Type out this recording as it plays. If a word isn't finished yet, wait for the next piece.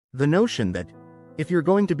The notion that, if you're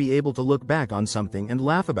going to be able to look back on something and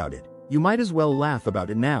laugh about it, you might as well laugh about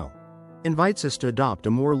it now, invites us to adopt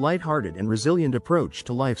a more lighthearted and resilient approach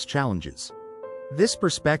to life's challenges. This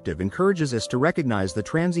perspective encourages us to recognize the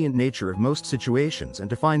transient nature of most situations and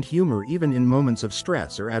to find humor even in moments of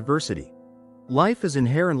stress or adversity. Life is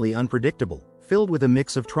inherently unpredictable, filled with a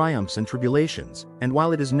mix of triumphs and tribulations, and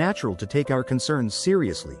while it is natural to take our concerns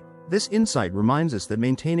seriously, this insight reminds us that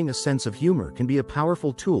maintaining a sense of humor can be a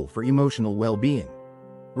powerful tool for emotional well-being.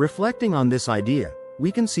 Reflecting on this idea, we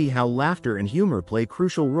can see how laughter and humor play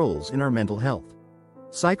crucial roles in our mental health.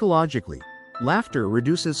 Psychologically, laughter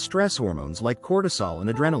reduces stress hormones like cortisol and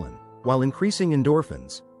adrenaline, while increasing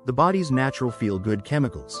endorphins, the body's natural feel-good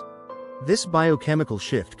chemicals. This biochemical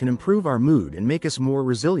shift can improve our mood and make us more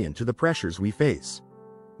resilient to the pressures we face.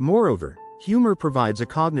 Moreover, humor provides a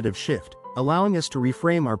cognitive shift, allowing us to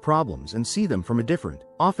reframe our problems and see them from a different,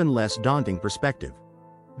 often less daunting perspective.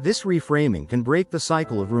 This reframing can break the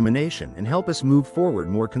cycle of rumination and help us move forward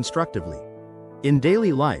more constructively. In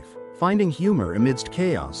daily life, finding humor amidst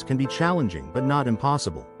chaos can be challenging but not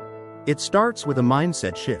impossible. It starts with a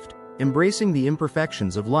mindset shift, embracing the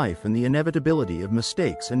imperfections of life and the inevitability of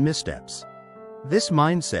mistakes and missteps. This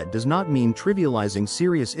mindset does not mean trivializing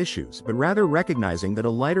serious issues but rather recognizing that a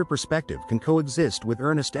lighter perspective can coexist with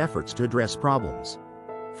earnest efforts to address problems.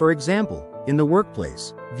 For example, in the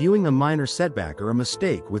workplace, viewing a minor setback or a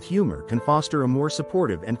mistake with humor can foster a more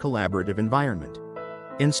supportive and collaborative environment.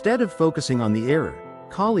 Instead of focusing on the error,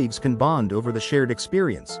 colleagues can bond over the shared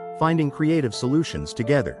experience, finding creative solutions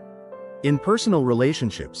together. In personal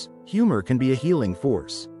relationships, humor can be a healing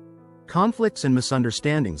force. Conflicts and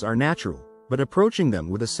misunderstandings are natural, but approaching them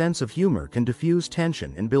with a sense of humor can diffuse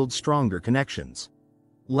tension and build stronger connections.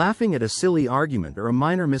 Laughing at a silly argument or a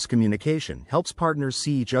minor miscommunication helps partners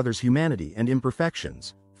see each other's humanity and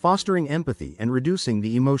imperfections, fostering empathy and reducing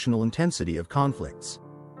the emotional intensity of conflicts.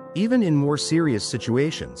 Even in more serious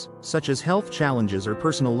situations, such as health challenges or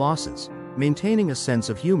personal losses, maintaining a sense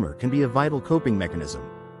of humor can be a vital coping mechanism.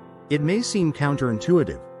 It may seem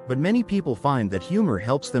counterintuitive, but many people find that humor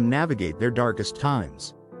helps them navigate their darkest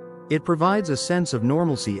times. It provides a sense of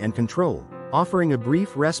normalcy and control, offering a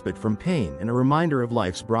brief respite from pain and a reminder of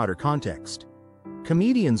life's broader context.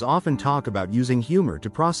 Comedians often talk about using humor to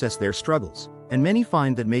process their struggles, and many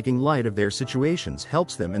find that making light of their situations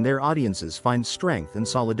helps them and their audiences find strength and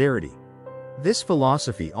solidarity. This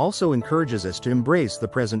philosophy also encourages us to embrace the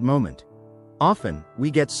present moment. Often,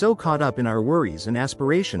 we get so caught up in our worries and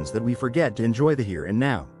aspirations that we forget to enjoy the here and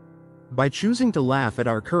now. By choosing to laugh at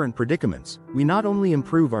our current predicaments, we not only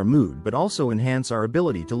improve our mood but also enhance our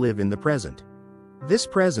ability to live in the present. This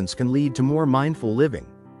presence can lead to more mindful living,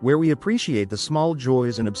 where we appreciate the small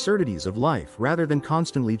joys and absurdities of life rather than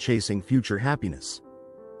constantly chasing future happiness.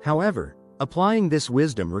 However, applying this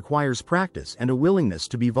wisdom requires practice and a willingness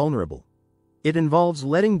to be vulnerable. It involves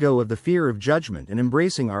letting go of the fear of judgment and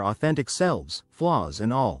embracing our authentic selves, flaws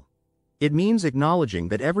and all. It means acknowledging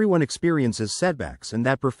that everyone experiences setbacks and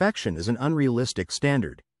that perfection is an unrealistic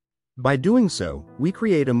standard. By doing so, we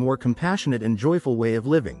create a more compassionate and joyful way of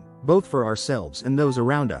living, both for ourselves and those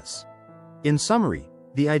around us. In summary,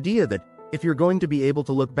 the idea that, if you're going to be able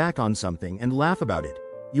to look back on something and laugh about it,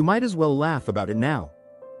 you might as well laugh about it now,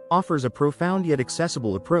 offers a profound yet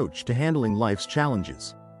accessible approach to handling life's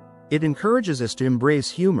challenges. It encourages us to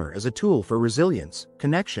embrace humor as a tool for resilience,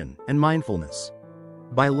 connection, and mindfulness.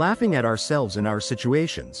 By laughing at ourselves and our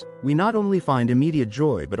situations, we not only find immediate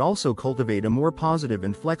joy but also cultivate a more positive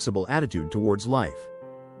and flexible attitude towards life.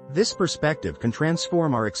 This perspective can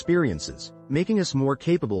transform our experiences, making us more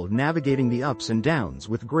capable of navigating the ups and downs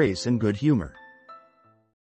with grace and good humor.